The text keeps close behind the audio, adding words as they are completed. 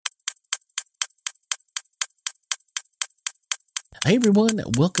Hey everyone,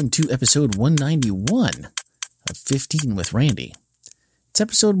 welcome to episode 191 of 15 with Randy. It's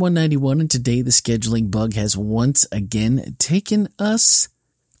episode 191, and today the scheduling bug has once again taken us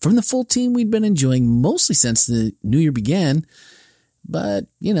from the full team we'd been enjoying mostly since the new year began. But,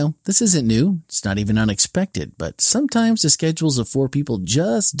 this isn't new. It's not even unexpected. But sometimes the schedules of four people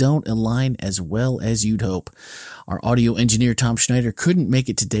just don't align as well as you'd hope. Our audio engineer, Tom Schneider, couldn't make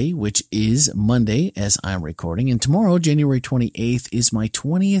it today, which is Monday as I'm recording. And tomorrow, January 28th, is my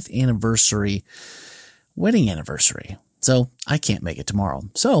 20th wedding anniversary. So I can't make it tomorrow.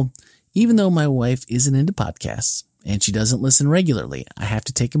 So even though my wife isn't into podcasts and she doesn't listen regularly, I have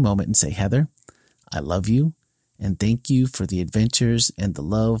to take a moment and say, Heather, I love you. And thank you for the adventures and the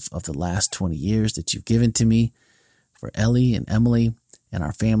love of the last 20 years that you've given to me, for Ellie and Emily and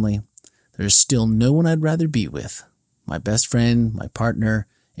our family. There's still no one I'd rather be with. My best friend, my partner,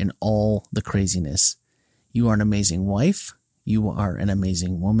 and all the craziness. You are an amazing wife. You are an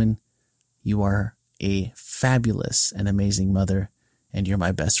amazing woman. You are a fabulous and amazing mother. And you're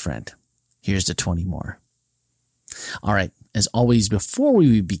my best friend. Here's to 20 more. All right. As always, before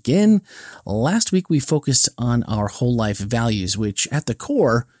we begin, last week we focused on our whole life values, which at the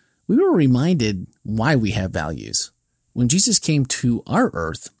core, we were reminded why we have values. When Jesus came to our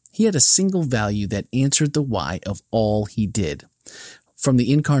earth, he had a single value that answered the why of all he did. From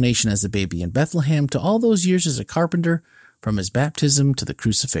the incarnation as a baby in Bethlehem to all those years as a carpenter, from his baptism to the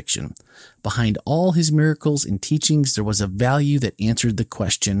crucifixion. Behind all his miracles and teachings, there was a value that answered the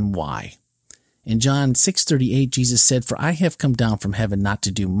question, why? In John 6:38, Jesus said, "For I have come down from heaven not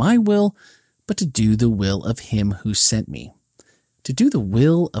to do my will, but to do the will of him who sent me." To do the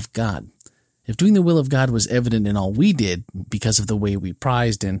will of God. If doing the will of God was evident in all we did because of the way we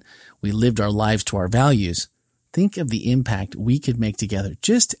prized and we lived our lives to our values, think of the impact we could make together,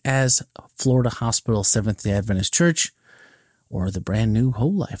 just as Florida Hospital Seventh-day Adventist Church or the brand new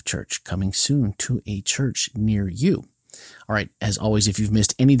Whole Life Church coming soon to a church near you. All right, as always, if you've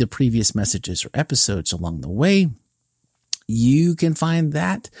missed any of the previous messages or episodes along the way, you can find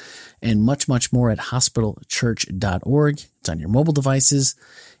that and much, much more at hospitalchurch.org. It's on your mobile devices,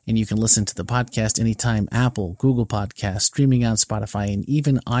 and you can listen to the podcast anytime, Apple, Google Podcasts, streaming on Spotify, and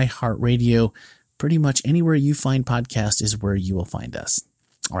even iHeartRadio. Pretty much anywhere you find podcasts is where you will find us.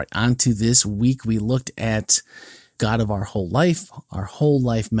 All right, on to this week. We looked at God of our whole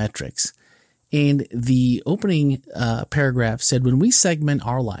life metrics. And the opening paragraph said, when we segment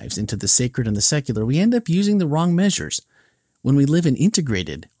our lives into the sacred and the secular, we end up using the wrong measures. When we live an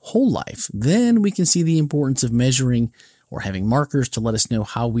integrated whole life, then we can see the importance of measuring or having markers to let us know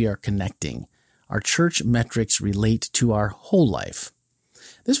how we are connecting. Our church metrics relate to our whole life.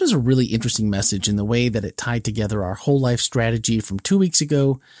 This was a really interesting message in the way that it tied together our whole life strategy from 2 weeks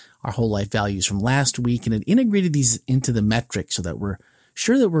ago, our whole life values from last week, and it integrated these into the metrics so that we're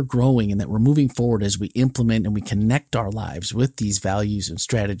sure that we're growing and that we're moving forward as we implement and we connect our lives with these values and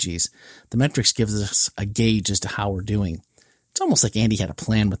strategies. The metrics gives us a gauge as to how we're doing. It's almost like Andy had a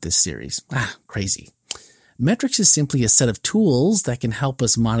plan with this series. Crazy. Metrics is simply a set of tools that can help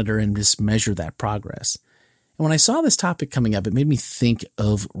us monitor and just measure that progress. And when I saw this topic coming up, it made me think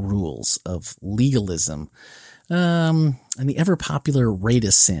of rules, of legalism, and the ever-popular rate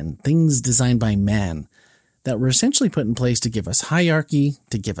of sin, things designed by man, that were essentially put in place to give us hierarchy,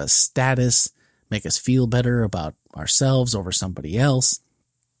 to give us status, make us feel better about ourselves over somebody else.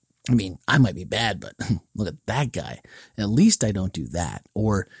 I mean, I might be bad, but look at that guy. At least I don't do that.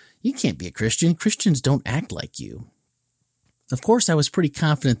 Or, you can't be a Christian. Christians don't act like you. Of course, I was pretty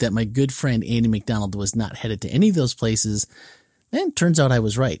confident that my good friend Andy McDonald was not headed to any of those places, and turns out I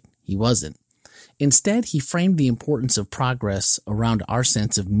was right. He wasn't. Instead, he framed the importance of progress around our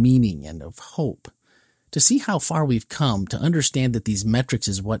sense of meaning and of hope. To see how far we've come, to understand that these metrics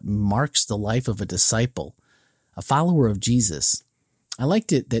is what marks the life of a disciple, a follower of Jesus. I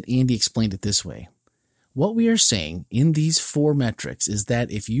liked it that Andy explained it this way. What we are saying in these 4 metrics is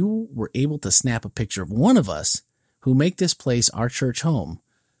that if you were able to snap a picture of one of us who make this place our church home,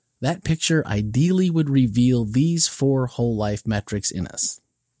 that picture ideally would reveal these 4 whole life metrics in us.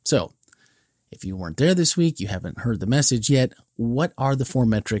 So, if you weren't there this week, you haven't heard the message yet, what are the 4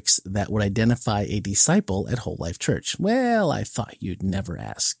 metrics that would identify a disciple at Whole Life Church? Well, I thought you'd never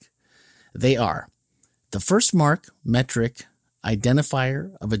ask. They are: the first metric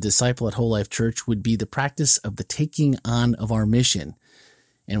identifier of a disciple at Whole Life Church would be the practice of the taking on of our mission.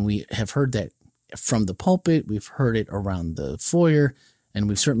 And we have heard that from the pulpit, we've heard it around the foyer, and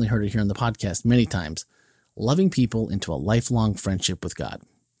we've certainly heard it here on the podcast many times. Loving people into a lifelong friendship with God.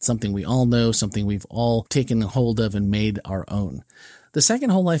 Something we all know, something we've all taken hold of and made our own. The second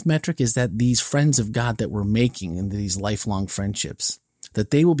whole life metric is that these friends of God that we're making into these lifelong friendships,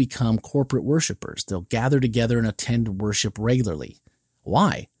 that they will become corporate worshipers. They'll gather together and attend worship regularly.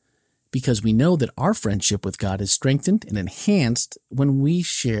 Why? Because we know that our friendship with God is strengthened and enhanced when we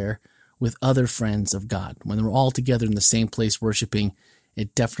share with other friends of God. When we're all together in the same place worshiping,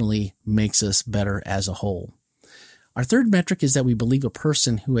 it definitely makes us better as a whole. Our third metric is that we believe a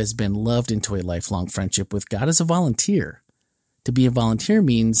person who has been loved into a lifelong friendship with God is a volunteer. To be a volunteer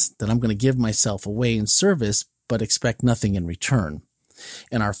means that I'm going to give myself away in service, but expect nothing in return.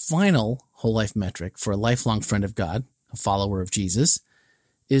 And our final whole life metric for a lifelong friend of God, a follower of Jesus,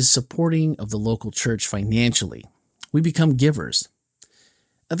 is supporting of the local church financially. We become givers.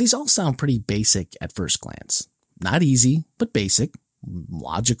 Now, these all sound pretty basic at first glance. Not easy, but basic,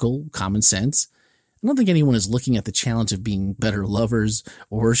 logical, common sense. I don't think anyone is looking at the challenge of being better lovers,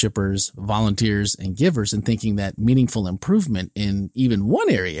 worshipers, volunteers, and givers and thinking that meaningful improvement in even one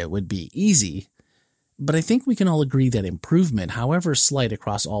area would be easy. But I think we can all agree that improvement, however slight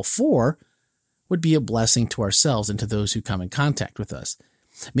across all four, would be a blessing to ourselves and to those who come in contact with us.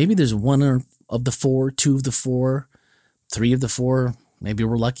 Maybe there's one of the four, two of the four, three of the four. Maybe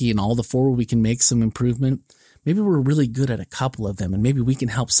we're lucky in all the four we can make some improvement. Maybe we're really good at a couple of them, and maybe we can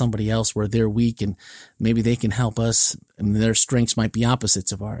help somebody else where they're weak, and maybe they can help us, and their strengths might be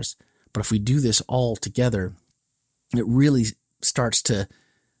opposites of ours. But if we do this all together, it really starts to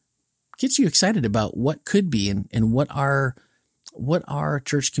get you excited about what could be and what our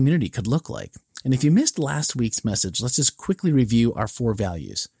church community could look like. And if you missed last week's message, let's just quickly review our 4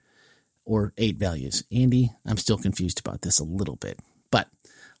 values, or 8 values. Andy, I'm still confused about this a little bit, but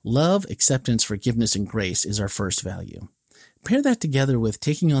love, acceptance, forgiveness, and grace is our first value. Pair that together with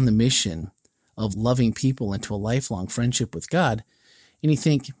taking on the mission of loving people into a lifelong friendship with God, and you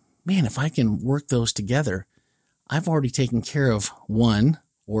think, man, if I can work those together, I've already taken care of 1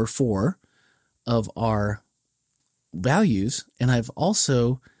 or 4 of our values, and I've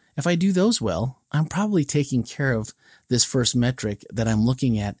also, if I do those well, I'm probably taking care of this first metric that I'm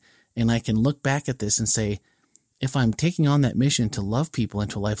looking at, and I can look back at this and say, if I'm taking on that mission to love people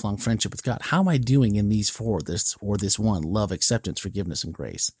into a lifelong friendship with God, how am I doing in these 4, this 1, love, acceptance, forgiveness, and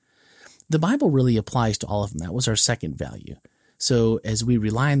grace? The Bible really applies to all of them. That was our second value. So as we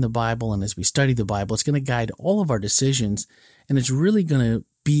rely on the Bible and as we study the Bible, it's going to guide all of our decisions, and it's really going to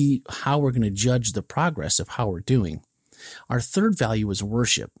be how we're going to judge the progress of how we're doing. Our third value is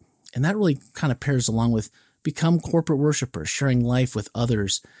worship, and that really kind of pairs along with become corporate worshipers, sharing life with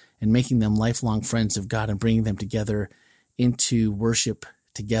others and making them lifelong friends of God and bringing them together into worship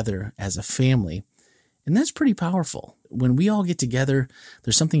together as a family. And that's pretty powerful. When we all get together,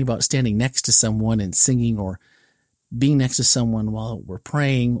 there's something about standing next to someone and singing, or being next to someone while we're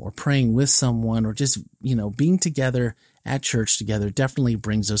praying, or praying with someone, or just, being together at church together definitely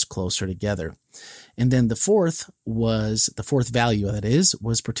brings us closer together. And then the fourth value,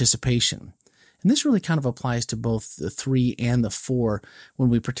 was participation. And this really kind of applies to both the 3 and the 4. When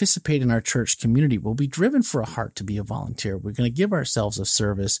we participate in our church community, we'll be driven for a heart to be a volunteer. We're going to give ourselves a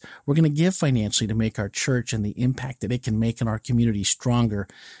service. We're going to give financially to make our church and the impact that it can make in our community stronger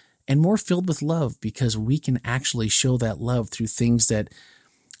and more filled with love, because we can actually show that love through things that,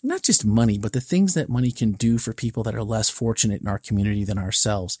 not just money, but the things that money can do for people that are less fortunate in our community than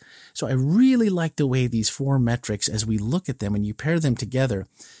ourselves. So I really like the way these 4 metrics, as we look at them and you pair them together,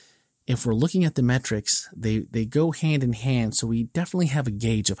 if we're looking at the metrics, they go hand in hand. So we definitely have a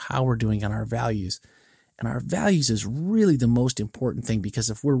gauge of how we're doing on our values. And our values is really the most important thing, because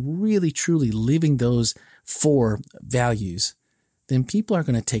if we're really truly living those 4 values, then people are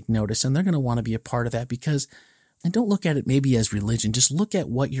going to take notice and they're going to want to be a part of that. Because, and don't look at it maybe as religion, just look at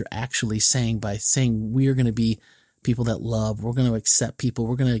what you're actually saying by saying we're going to be people that love, we're going to accept people,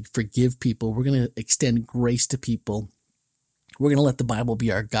 we're going to forgive people, we're going to extend grace to people. We're going to let the Bible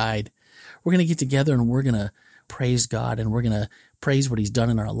be our guide. We're going to get together and we're going to praise God, and we're going to praise what He's done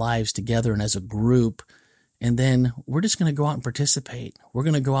in our lives together and as a group. And then we're just going to go out and participate. We're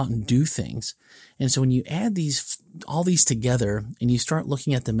going to go out and do things. And so when you add all these together and you start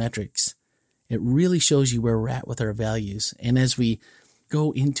looking at the metrics, it really shows you where we're at with our values. And as we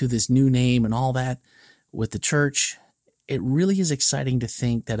go into this new name and all that with the church, it really is exciting to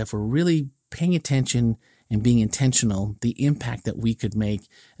think that if we're really paying attention and being intentional, the impact that we could make.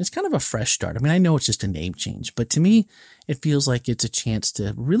 It's kind of a fresh start. I mean, I know it's just a name change, but to me, it feels like it's a chance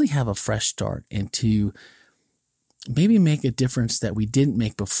to really have a fresh start and to maybe make a difference that we didn't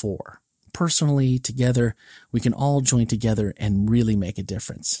make before. Personally, together, we can all join together and really make a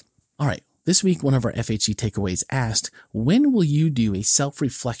difference. All right. This week, one of our FHE takeaways asked, when will you do a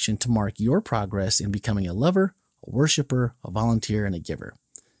self-reflection to mark your progress in becoming a lover, a worshiper, a volunteer, and a giver.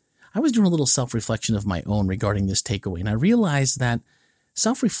 I was doing a little self-reflection of my own regarding this takeaway, and I realized that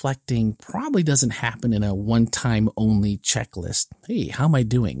self-reflecting probably doesn't happen in a one-time only checklist. Hey, how am I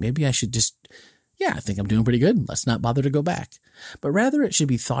doing? Maybe I should just, I think I'm doing pretty good. Let's not bother to go back. But rather, it should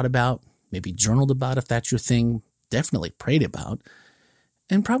be thought about, maybe journaled about if that's your thing, definitely prayed about,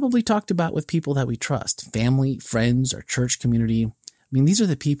 and probably talked about with people that we trust, family, friends, our church community. I mean, these are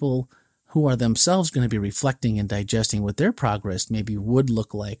the people who are themselves going to be reflecting and digesting what their progress maybe would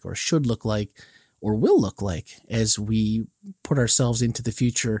look like or should look like or will look like as we put ourselves into the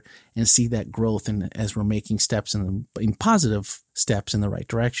future and see that growth and as we're making steps in positive steps in the right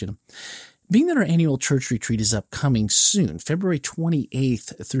direction. Being that our annual church retreat is upcoming soon, February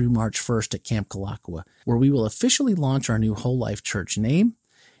 28th through March 1st at Camp Kalakua, where we will officially launch our new Whole Life Church name.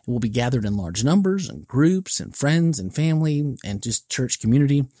 We'll be gathered in large numbers and groups and friends and family and just church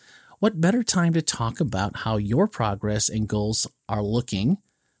community. What better time to talk about how your progress and goals are looking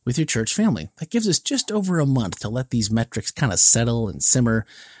with your church family? That gives us just over a month to let these metrics kind of settle and simmer.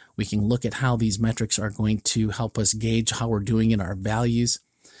 We can look at how these metrics are going to help us gauge how we're doing in our values.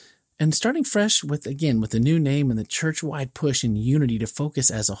 And starting fresh with the new name and the church-wide push and unity to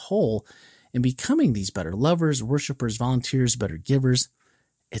focus as a whole and becoming these better lovers, worshipers, volunteers, better givers.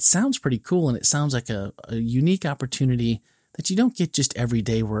 It sounds pretty cool, and it sounds like a unique opportunity that you don't get just every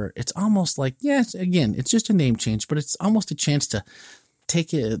day, where it's almost like, it's just a name change, but it's almost a chance to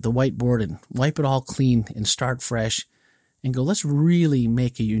take the whiteboard and wipe it all clean and start fresh and go, let's really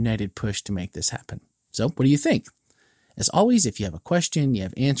make a united push to make this happen. So what do you think? As always, if you have a question, you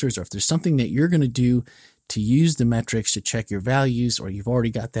have answers, or if there's something that you're going to do to use the metrics to check your values, or you've already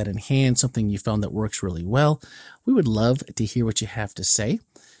got that in hand, something you found that works really well, we would love to hear what you have to say.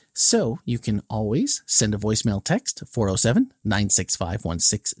 So you can always send a voicemail text,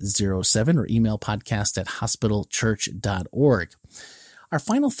 407-965-1607, or email podcast@hospitalchurch.org. Our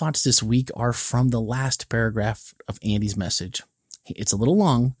final thoughts this week are from the last paragraph of Andy's message. It's a little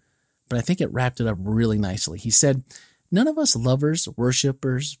long, but I think it wrapped it up really nicely. He said, "None of us lovers,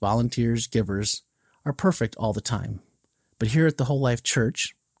 worshipers, volunteers, givers are perfect all the time. But here at the Whole Life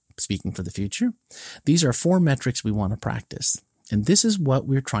Church, speaking for the future, these are 4 metrics we want to practice. And this is what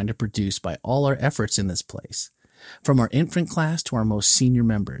we're trying to produce by all our efforts in this place. From our infant class to our most senior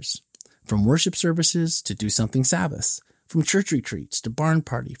members. From worship services to Do Something Sabbaths. From church retreats to barn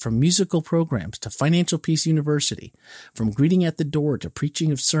party. From musical programs to Financial Peace University. From greeting at the door to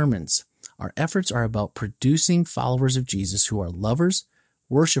preaching of sermons. Our efforts are about producing followers of Jesus who are lovers,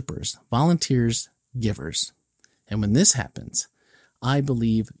 worshipers, volunteers, givers. And when this happens, I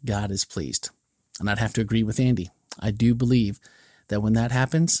believe God is pleased." And I'd have to agree with Andy. I do believe that when that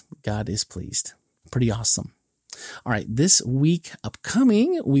happens, God is pleased. Pretty awesome. All right, this week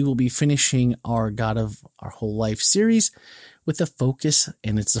upcoming, we will be finishing our God of Our Whole Life series with a focus,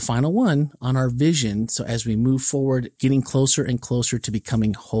 and it's the final one, on our vision. So as we move forward, getting closer and closer to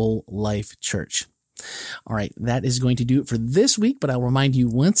becoming Whole Life Church. All right, that is going to do it for this week, but I'll remind you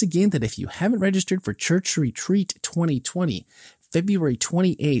once again that if you haven't registered for Church Retreat 2020, February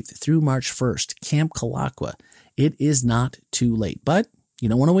 28th through March 1st, Camp Kalakua, it is not too late. But you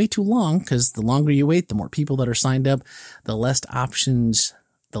don't want to wait too long, because the longer you wait, the more people that are signed up, the less options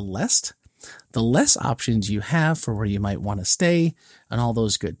you have for where you might want to stay and all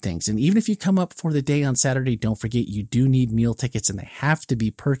those good things. And even if you come up for the day on Saturday, don't forget you do need meal tickets, and they have to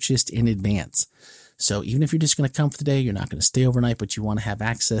be purchased in advance. So even if you're just going to come for the day, you're not going to stay overnight, but you want to have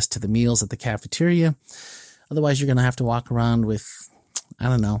access to the meals at the cafeteria. Otherwise, you're going to have to walk around with,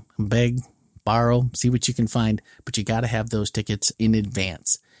 beg, borrow, see what you can find, but you got to have those tickets in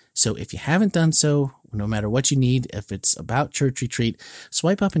advance. So if you haven't done so, no matter what you need, if it's about Church Retreat,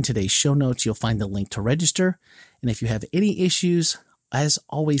 swipe up in today's show notes. You'll find the link to register. And if you have any issues, as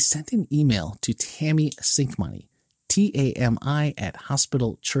always, send an email to Tammy Sinkmoney, TAMI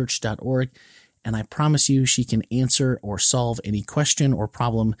 @hospitalchurch.org. And I promise you she can answer or solve any question or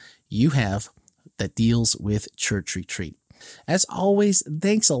problem you have that deals with Church Retreat. As always,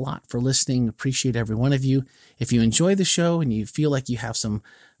 thanks a lot for listening. Appreciate every one of you. If you enjoy the show and you feel like you have some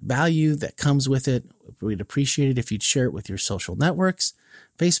value that comes with it, we'd appreciate it if you'd share it with your social networks,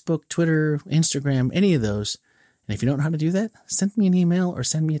 Facebook, Twitter, Instagram, any of those. And if you don't know how to do that, send me an email or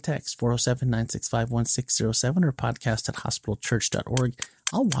send me a text, 407-965-1607 or podcast@hospitalchurch.org.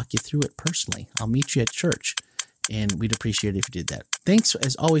 I'll walk you through it personally. I'll meet you at church, and we'd appreciate it if you did that. Thanks,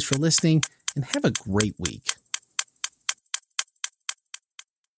 as always, for listening, and have a great week.